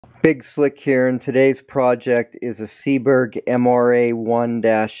Big Slick here, and today's project is a Seeburg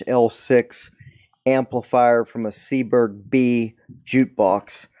MRA1-L6 amplifier from a Seeburg B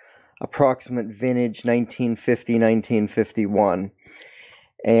jukebox, approximate vintage 1950-1951.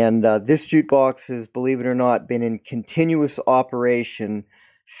 And this jukebox has, believe it or not, been in continuous operation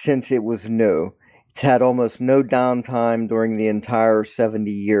since it was new. It's had almost no downtime during the entire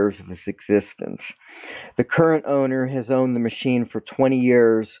 70 years of its existence. The current owner has owned the machine for 20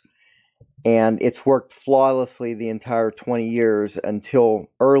 years, and it's worked flawlessly the entire 20 years until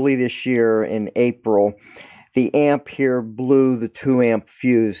early this year in April. The amp here blew the 2-amp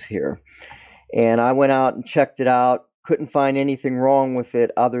fuse here. And I went out and checked it out. Couldn't find anything wrong with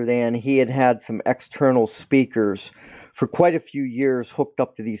it other than he had had some external speakers for quite a few years hooked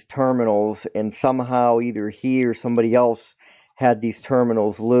up to these terminals, and somehow either he or somebody else had these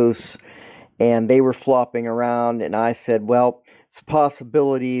terminals loose and they were flopping around, and I said, well, it's a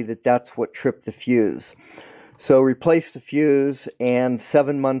possibility that that's what tripped the fuse. So replaced the fuse, and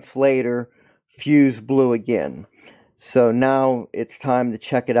 7 months later, fuse blew again. So now it's time to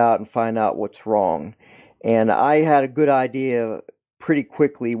check it out and find out what's wrong. And I had a good idea pretty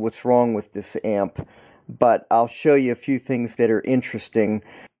quickly what's wrong with this amp, but I'll show you a few things that are interesting.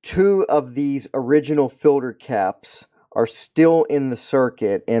 2 of these original filter caps are still in the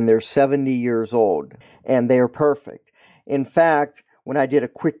circuit, and they're 70 years old, and they are perfect. In fact, when I did a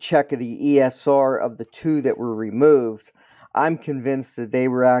quick check of the ESR of the 2 that were removed, I'm convinced that they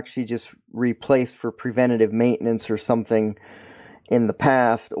were actually just replaced for preventative maintenance or something in the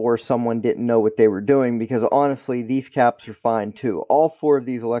past, or someone didn't know what they were doing, because honestly, these caps are fine too. All 4 of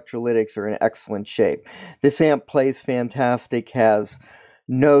these electrolytics are in excellent shape. This amp plays fantastic, has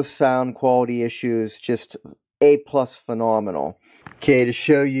no sound quality issues, just A+ phenomenal. Okay, to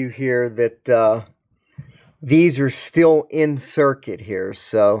show you here that these are still in circuit here,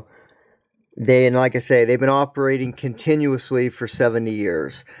 so and like I say, they've been operating continuously for 70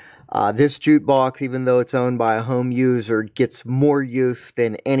 years. This jukebox, even though it's owned by a home user, gets more use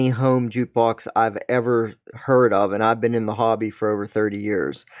than any home jukebox I've ever heard of, and I've been in the hobby for over 30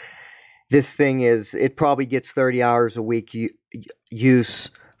 years. This thing it probably gets 30 hours a week use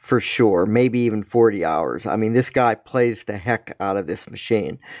for sure, maybe even 40 hours. I mean, this guy plays the heck out of this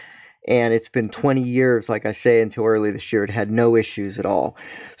machine. And it's been 20 years, like I say, until early this year. It had no issues at all.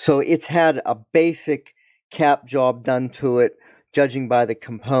 So it's had a basic cap job done to it, judging by the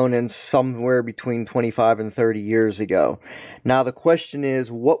components, somewhere between 25 and 30 years ago. Now the question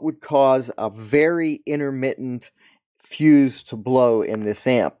is, what would cause a very intermittent fuse to blow in this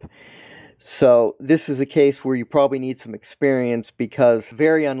amp? So this is a case where you probably need some experience, because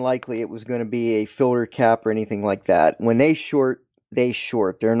very unlikely it was going to be a filter cap or anything like that. When they short, they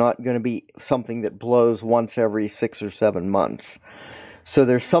short. They're not going to be something that blows once every 6 or 7 months. So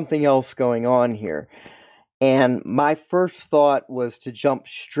there's something else going on here. And my first thought was to jump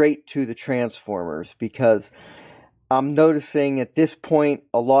straight to the transformers, because I'm noticing at this point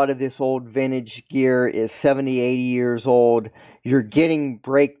a lot of this old vintage gear is 70, 80 years old. You're getting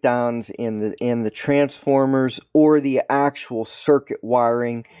breakdowns in the transformers or the actual circuit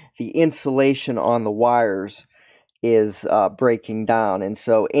wiring. The insulation on the wires is breaking down, and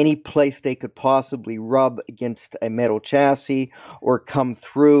so any place they could possibly rub against a metal chassis or come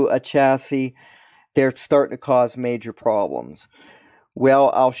through a chassis, they're starting to cause major problems.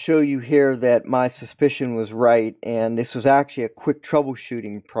 Well, I'll show you here that my suspicion was right, and this was actually a quick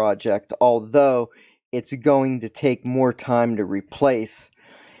troubleshooting project, although it's going to take more time to replace.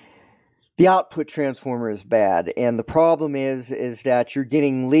 The output transformer is bad, and the problem is that you're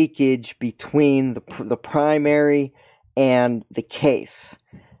getting leakage between the primary and the case.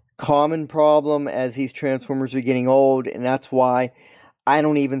 Common problem as these transformers are getting old, and that's why I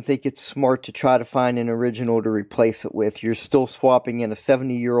don't even think it's smart to try to find an original to replace it with. You're still swapping in a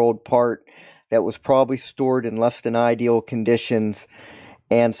 70-year-old part that was probably stored in less than ideal conditions,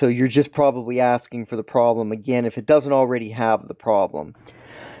 and so you're just probably asking for the problem again if it doesn't already have the problem.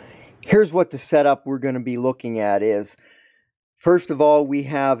 Here's what the setup we're going to be looking at is. First of all, we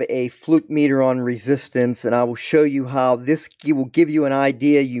have a fluke meter on resistance, and I will show you how this will give you an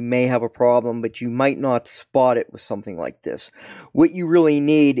idea you may have a problem, but you might not spot it with something like this. What you really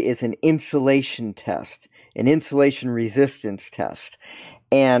need is an insulation test, an insulation resistance test.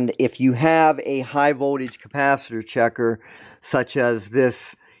 And if you have a high voltage capacitor checker, such as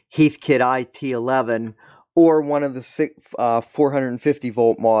this Heathkit IT11, or one of the 450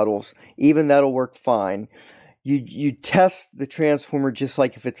 volt models, even that'll work fine. You test the transformer just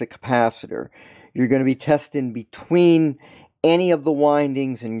like if it's a capacitor. You're going to be testing between any of the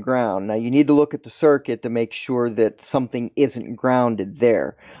windings and ground. Now you need to look at the circuit to make sure that something isn't grounded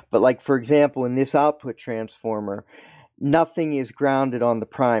there. But like for example, in this output transformer, nothing is grounded on the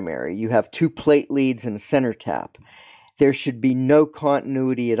primary. You have 2 plate leads and a center tap. There should be no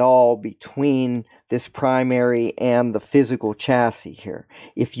continuity at all between this primary and the physical chassis here.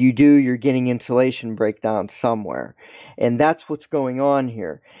 If you do, you're getting insulation breakdown somewhere. And that's what's going on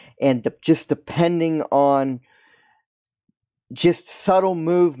here. And just depending on just subtle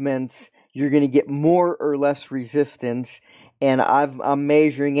movements, you're going to get more or less resistance. And I'm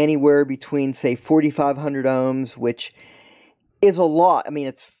measuring anywhere between, say, 4,500 ohms, which is a lot. I mean,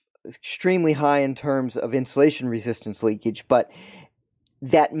 it's extremely high in terms of insulation resistance leakage, but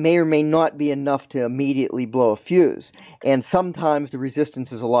that may or may not be enough to immediately blow a fuse. And sometimes the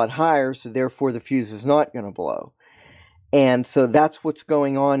resistance is a lot higher, so therefore the fuse is not going to blow. And so that's what's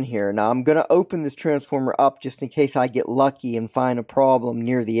going on here. Now I'm going to open this transformer up just in case I get lucky and find a problem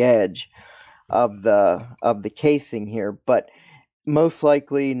near the edge of the casing here, but most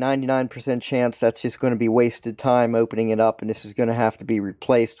likely 99% chance that's just going to be wasted time opening it up, and this is going to have to be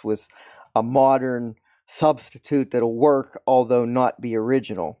replaced with a modern substitute that'll work, although not be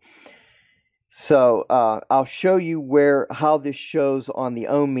original. So I'll show you how this shows on the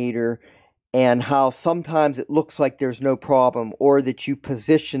ohm meter, and how sometimes it looks like there's no problem, or that you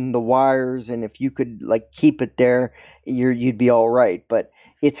position the wires, and if you could like keep it there, you'd be all right. But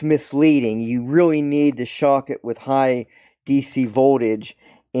it's misleading. You really need to shock it with high DC voltage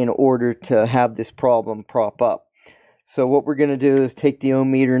in order to have this problem prop up. So what we're going to do is take the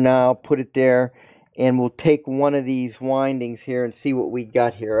ohm meter now, put it there, and we'll take one of these windings here and see what we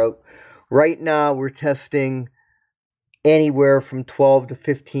got here. Right now we're testing anywhere from 12 to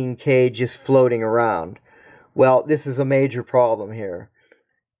 15K just floating around. Well, this is a major problem here.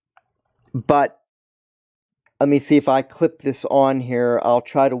 But let me see if I clip this on here. I'll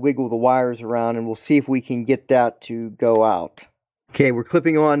try to wiggle the wires around and we'll see if we can get that to go out. Okay, we're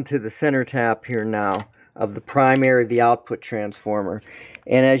clipping on to the center tap here now of the primary of the output transformer.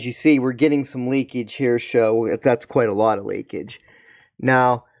 And as you see, we're getting some leakage here. That's quite a lot of leakage.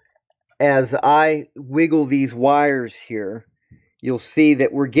 Now, as I wiggle these wires here, you'll see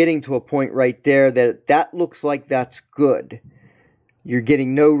that we're getting to a point right there that looks like that's good. You're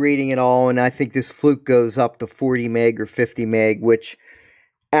getting no reading at all, and I think this fluke goes up to 40 meg or 50 meg, which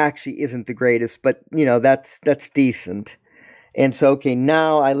actually isn't the greatest, but you know, that's decent. And so, okay,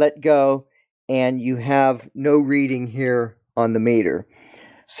 now I let go, and you have no reading here on the meter.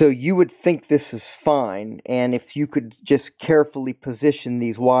 So you would think this is fine, and if you could just carefully position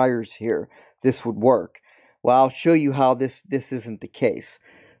these wires here, this would work. Well, I'll show you how this isn't the case.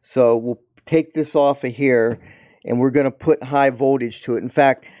 So we'll take this off of here, and we're going to put high voltage to it. In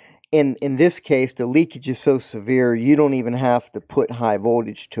fact, in this case, the leakage is so severe, you don't even have to put high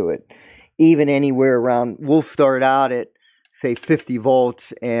voltage to it. Even anywhere around, we'll start out at, say, 50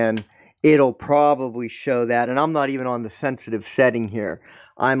 volts, and it'll probably show that. And I'm not even on the sensitive setting here.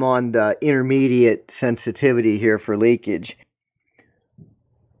 I'm on the intermediate sensitivity here for leakage.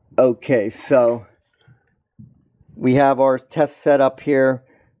 Okay, so we have our test set up here.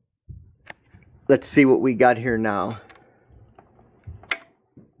 Let's see what we got here now.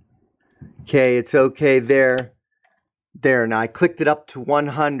 Okay, it's okay there. Now I clicked it up to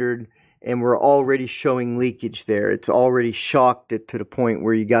 100 and we're already showing leakage there. It's already shocked it to the point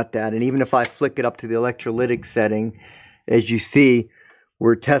where you got that. And even if I flick it up to the electrolytic setting, as you see,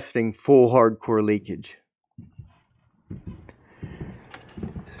 we're testing full hardcore leakage.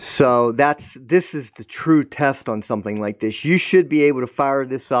 So this is the true test on something like this. You should be able to fire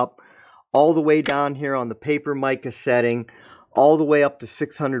this up all the way down here on the paper mica setting, all the way up to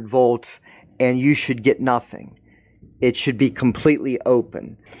 600 volts, and you should get nothing. It should be completely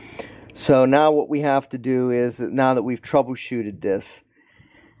open. So now what we have to do is, now that we've troubleshooted this,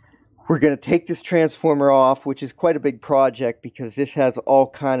 we're going to take this transformer off, which is quite a big project because this has all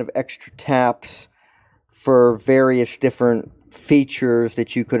kind of extra taps for various different features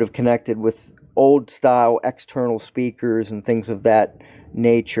that you could have connected with old style external speakers and things of that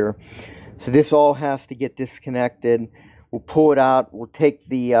nature. So this all has to get disconnected. We'll pull it out. We'll take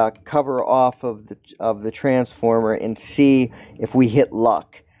the cover off of the transformer and see if we hit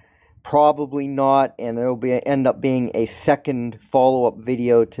luck. Probably not, and there will end up being a second follow-up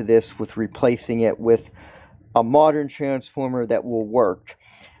video to this with replacing it with a modern transformer that will work.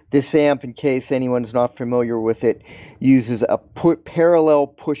 This amp, in case anyone's not familiar with it, uses a parallel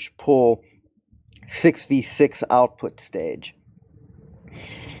push-pull 6v6 output stage.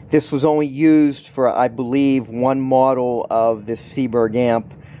 This was only used for, I believe, one model of this Seeburg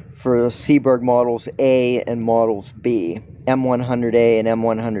amp for Seeburg models A and models B, M100A and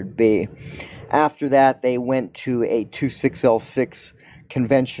M100B. After that, they went to a 26L6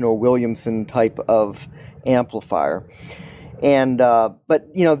 conventional Williamson type of amplifier. And but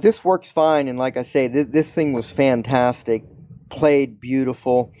you know, this works fine, and like I say, this thing was fantastic, played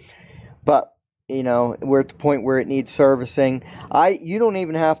beautiful. But you know, we're at the point where it needs servicing. You don't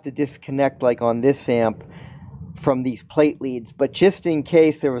even have to disconnect like on this amp from these plate leads, but just in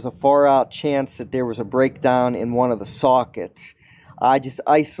case there was a far out chance that there was a breakdown in one of the sockets, I just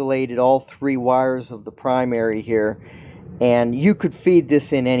isolated all 3 wires of the primary here, and you could feed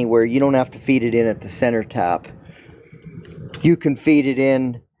this in anywhere. You don't have to feed it in at the center tap. You can feed it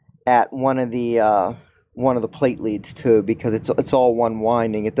in at one of the plate leads too, because it's all one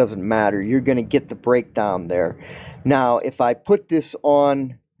winding. It doesn't matter. You're going to get the breakdown there. Now, if I put this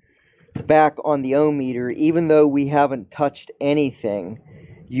on back on the ohm meter, even though we haven't touched anything,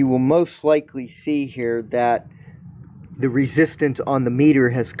 you will most likely see here that the resistance on the meter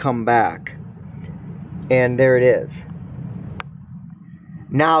has come back. And there it is.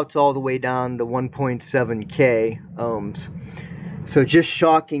 Now it's all the way down to 1.7K ohms. So just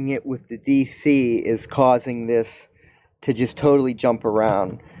shocking it with the DC is causing this to just totally jump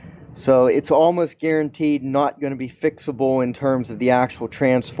around. So it's almost guaranteed not going to be fixable in terms of the actual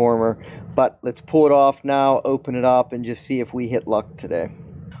transformer. But let's pull it off now, open it up, and just see if we hit luck today.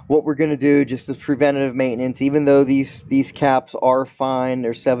 What we're going to do, just as preventative maintenance, even though these caps are fine,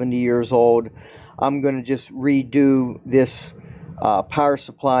 they're 70 years old, I'm going to just redo this power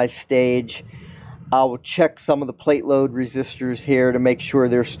supply stage. I will check some of the plate load resistors here to make sure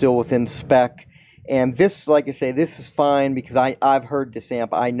they're still within spec. And this, like I say, this is fine because I've heard this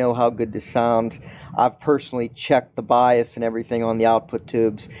amp. I know how good this sounds. I've personally checked the bias and everything on the output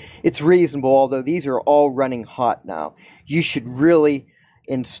tubes. It's reasonable, although these are all running hot now. You should really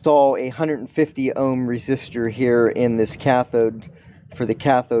install a 150 ohm resistor here in this cathode for the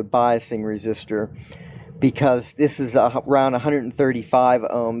cathode biasing resistor, because this is around 135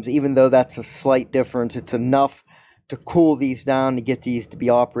 ohms. Even though that's a slight difference, it's enough to cool these down to get these to be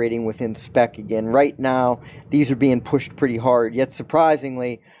operating within spec again. Right now, these are being pushed pretty hard, yet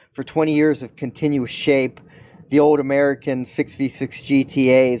surprisingly, for 20 years of continuous shape, the old American 6v6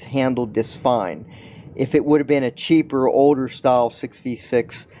 GTAs handled this fine. If it would have been a cheaper, older style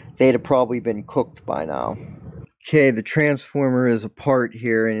 6v6, they'd have probably been cooked by now. Okay, the transformer is apart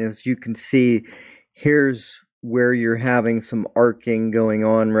here, and as you can see, here's where you're having some arcing going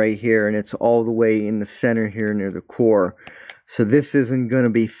on right here, and it's all the way in the center here near the core. So this isn't going to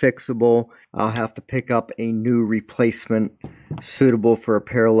be fixable. I'll have to pick up a new replacement suitable for a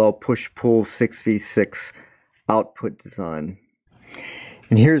parallel push-pull 6v6 output design.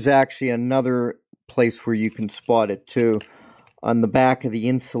 And here's actually another place where you can spot it too. On the back of the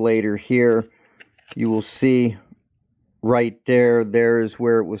insulator here, you will see right there, there's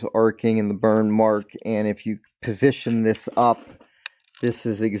where it was arcing in the burn mark, and if you position this up, this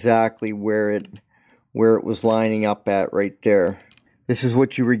is exactly where it was lining up at right there. This is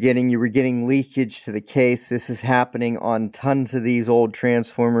what you were getting. You were getting leakage to the case. This is happening on tons of these old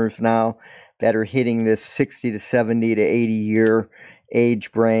transformers now that are hitting this 60 to 70 to 80 year age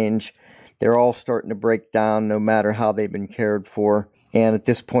range. They're all starting to break down no matter how they've been cared for, and at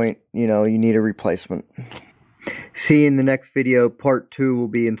this point, you know, you need a replacement. See you in the next video. Part 2 will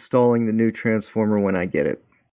be installing the new transformer when I get it.